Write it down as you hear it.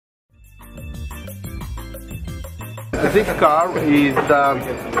this car is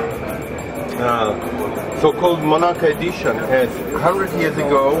so-called Monaco edition. As 100 years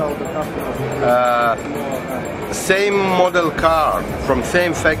ago, same model car from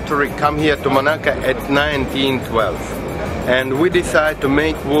same factory come here to Monaco at 1912, and we decide to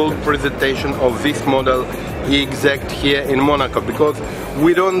make world presentation of this model exact here in Monaco because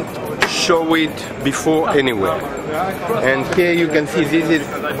we don't show it before anywhere. And here you can see this is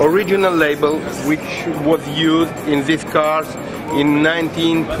original label which was used in these cars in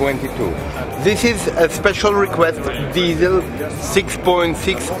 1922. This is a special request diesel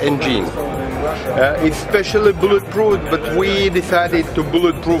 6.6 engine. It's specially bulletproof, but we decided to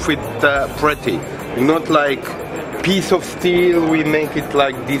bulletproof it pretty, not like piece of steel. We make it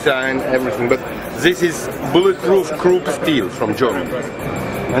like design everything, but this is bulletproof croup steel from Germany.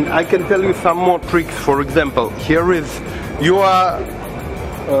 And I can tell you some more tricks. For example, here is, you are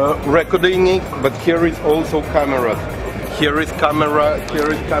recording it, but here is also camera. Here is camera,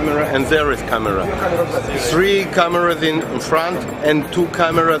 and there is camera. 3 cameras in front and 2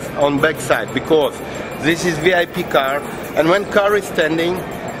 cameras on back side, because this is VIP car, and when car is standing,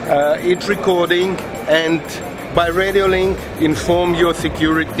 it's recording, and by radio link inform your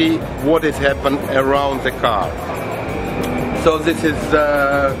security what has happened around the car. So this is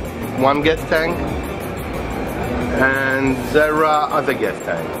one gas tank, and there are other gas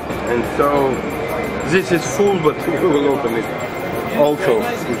tanks. And so this is full, but we will open it also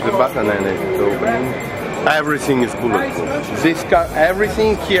with the button, and it's opening. Everything is bulletproof. This car,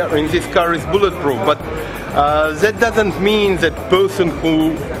 everything here in this car is bulletproof, but that doesn't mean that person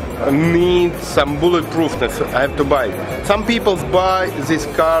who needs some bulletproofness have to buy it. Some people buy this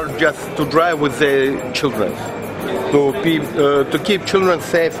car just to drive with their children, to keep children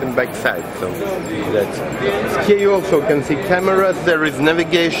safe in backside. So that's, here you also can see cameras, there is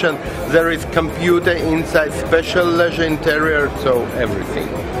navigation, there is computer inside, special leisure interior, so everything.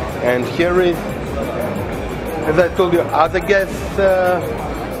 And here is, as I told you, other gas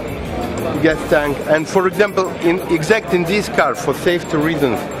tank. And for example, in this car, for safety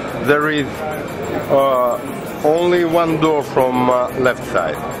reasons, there is only one door from left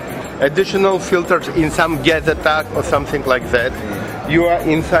side. Additional filters in some gas attack or something like that. You are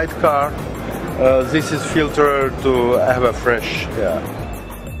inside car. This is filter to have a fresh